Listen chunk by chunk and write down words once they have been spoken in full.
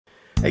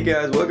Hey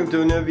guys, welcome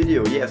to another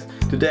video. Yes,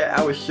 today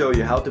I will show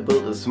you how to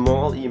build a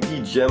small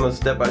EMP jammer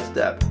step by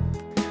step.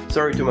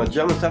 Sorry to my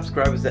German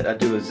subscribers that I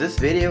do this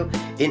video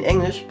in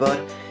English, but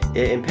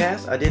in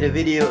past I did a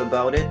video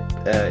about it,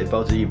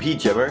 about the EMP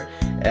jammer,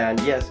 and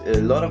yes,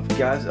 a lot of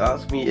guys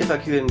asked me if I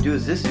could do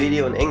this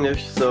video in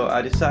English, so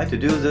I decided to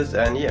do this,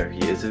 and here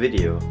is the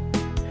video.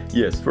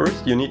 Yes,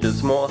 first you need a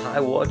small high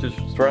voltage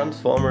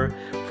transformer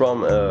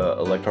from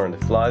electronic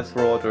flies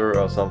rotor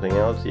or something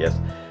else. Yes,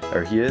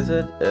 here is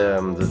it.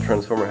 The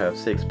transformer has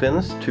 6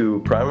 pins,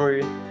 2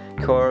 primary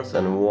coils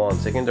and 1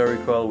 secondary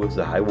coil with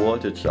the high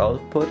voltage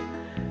output.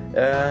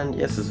 And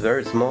yes, it's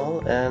very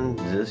small, and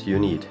this you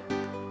need.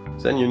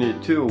 Then you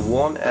need 2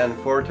 1 and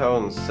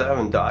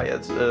 4007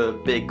 diodes, a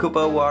big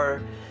copper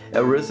wire,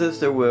 a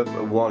resistor with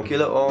 1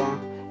 kilo ohm.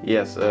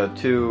 Yes,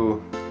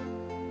 2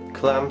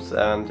 clamps,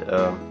 and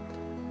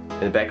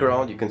in the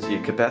background you can see a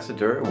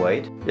capacitor.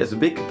 Wait, yes, a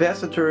big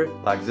capacitor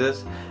like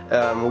this.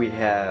 We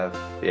have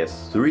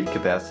 3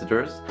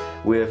 capacitors.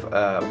 With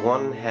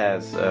one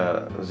has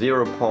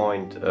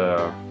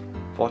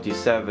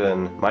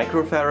 0.47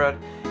 microfarad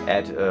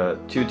at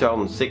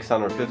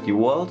 2650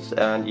 volts,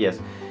 and yes,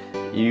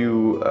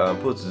 you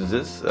put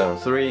this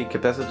 3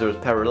 capacitors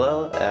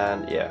parallel,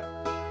 and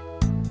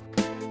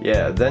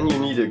then you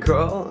need a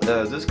coil.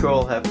 This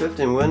coil has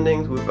 15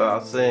 windings with I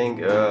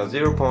think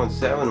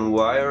 0.7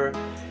 wire.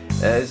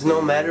 It's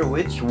no matter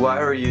which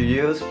wire you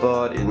use,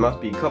 but it must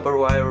be copper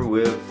wire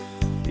with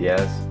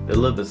a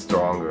little bit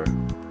stronger.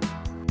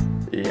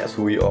 Yes,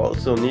 we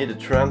also need a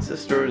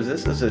transistor.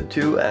 This is a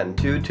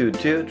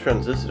 2N222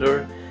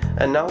 transistor,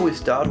 and now we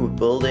start with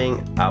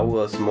building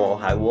our small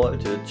high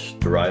voltage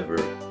driver.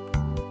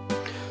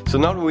 So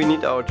now we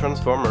need our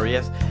transformer.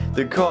 Yes,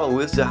 the coil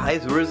with the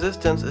highest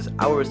resistance is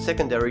our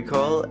secondary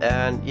coil,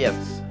 and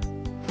yes,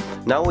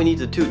 now we need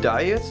the 2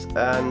 diodes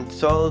and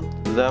solder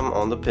them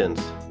on the pins.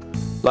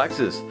 Like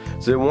this.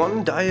 The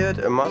one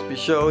diode must be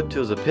shown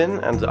to the pin,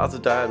 and the other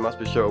diode must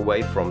be shown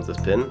away from this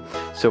pin.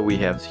 So we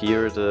have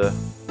here the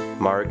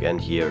mark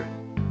and here.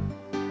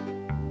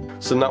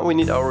 So now we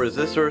need our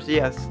resistors.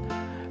 Yes,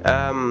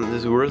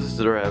 this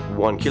resistor has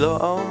 1 kilo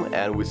ohm,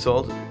 and we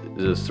solder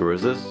this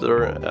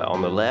resistor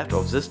on the left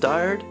of this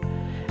diode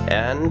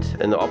and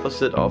in the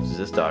opposite of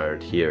this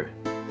diode here.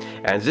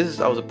 And this is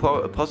our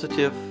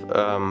positive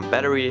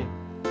battery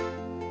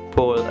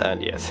pole,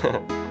 and yes.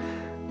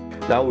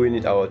 Now we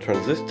need our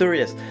transistor.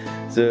 Yes,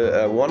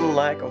 the one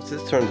leg of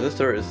this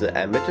transistor is the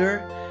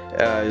emitter.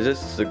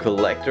 This is the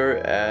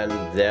collector, and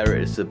there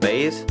is the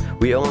base.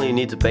 We only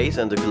need the base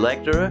and the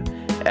collector,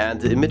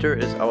 and the emitter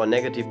is our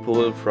negative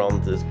pole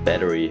from this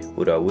battery,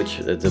 which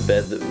the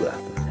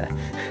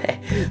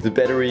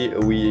battery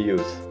we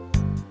use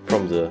for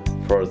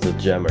the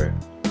jammer.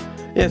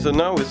 Yeah, so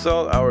now we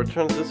saw our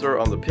transistor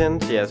on the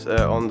pins. Yes,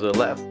 on the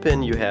left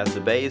pin you have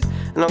the base,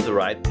 and on the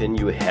right pin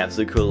you have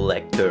the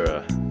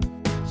collector.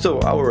 So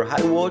our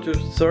high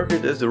voltage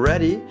circuit is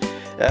ready,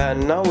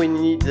 and now we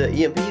need the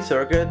EMP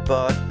circuit,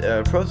 but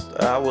first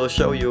I will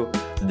show you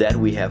that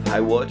we have high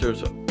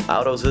voltage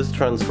out of this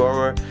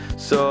transformer.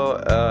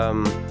 So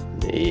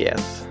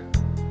yes,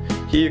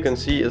 here you can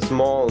see a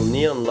small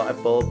neon light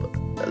bulb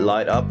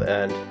light up,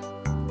 and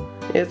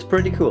it's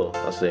pretty cool,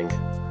 I think.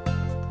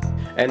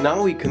 And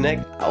now we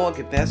connect our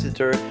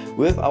capacitor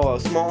with our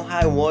small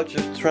high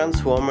voltage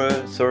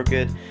transformer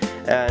circuit,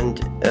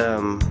 and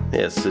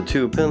yes, the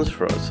 2 pins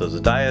for us, so the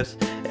diodes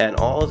and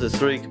all the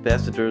 3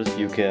 capacitors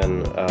you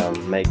can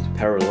make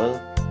parallel.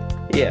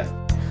 Yeah.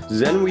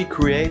 Then we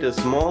create a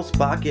small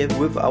spark gap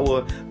with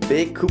our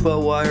big copper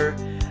wire,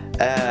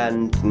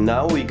 and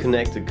now we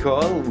connect the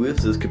coil with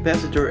this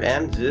capacitor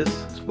and this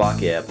spark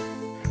gap.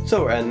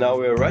 So, and now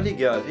we're ready,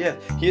 guys. Yeah,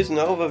 here's an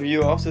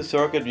overview of the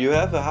circuit. You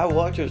have a high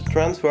voltage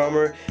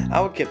transformer,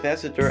 our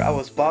capacitor,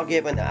 our spark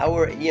gap, and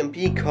our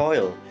EMP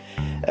coil.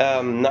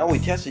 Now we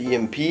test the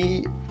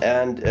EMP,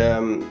 and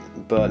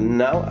but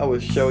now I will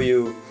show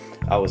you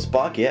our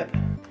spark gap.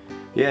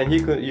 Yeah, and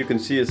you can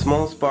see a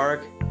small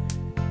spark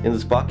in the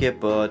spark gap,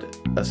 but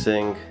I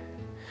think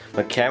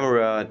my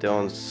camera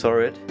don't saw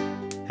it.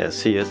 Yeah,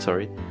 see it,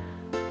 sorry.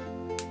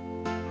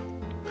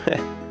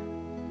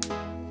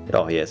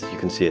 Oh yes, you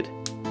can see it.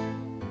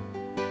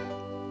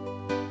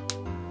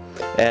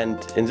 And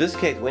in this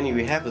case, when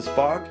we have a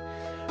spark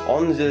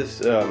on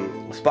this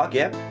spark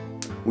gap,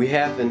 we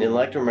have an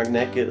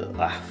electromagnetic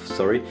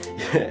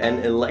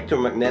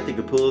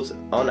pulse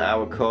on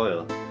our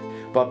coil.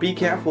 But be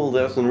careful,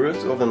 there's a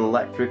risk of an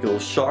electrical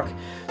shock.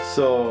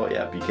 So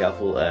yeah, be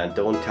careful and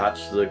don't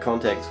touch the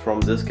contacts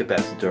from this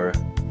capacitor.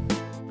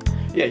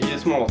 Yeah, here's a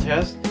small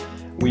test.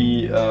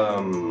 We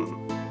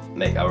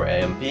make our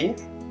EMP.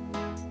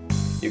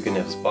 You can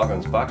have a spark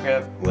on spark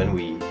gap when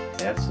we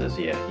have this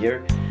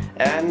here.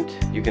 And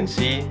you can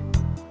see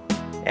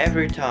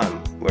every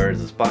time where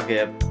the spark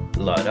gap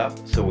light up,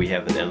 so we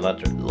have an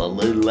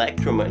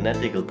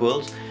electromagnetic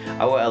pulse,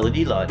 our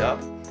LED light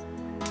up,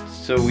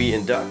 so we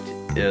induct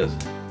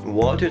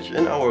voltage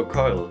in our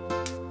coil.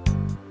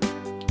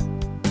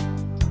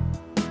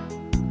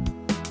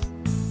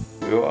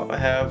 We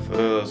have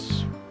a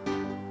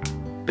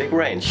big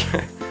range.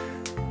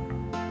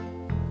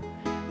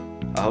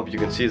 I hope you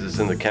can see this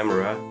in the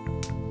camera.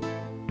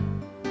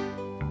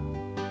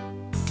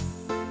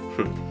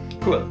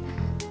 Cool.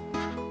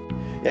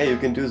 Yeah, you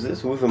can do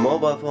this with a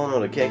mobile phone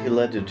or a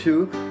calculator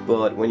too,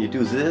 but when you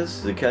do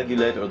this, the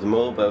calculator or the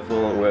mobile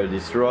phone were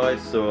destroyed,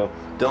 so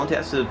don't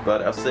test it.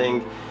 But I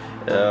think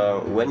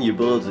when you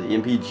build the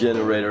EMP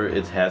generator,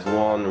 it has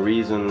one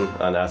reason,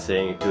 and I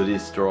think to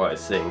destroy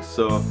things.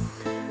 So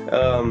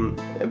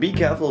be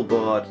careful,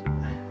 but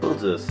build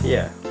this.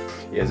 Yeah,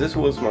 this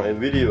was my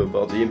video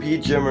about the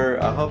EMP jammer.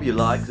 I hope you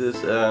like this.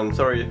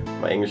 Sorry,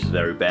 my English is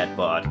very bad,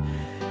 but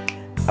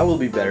I will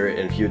be better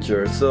in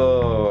future.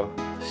 So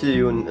see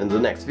you in the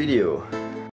next video.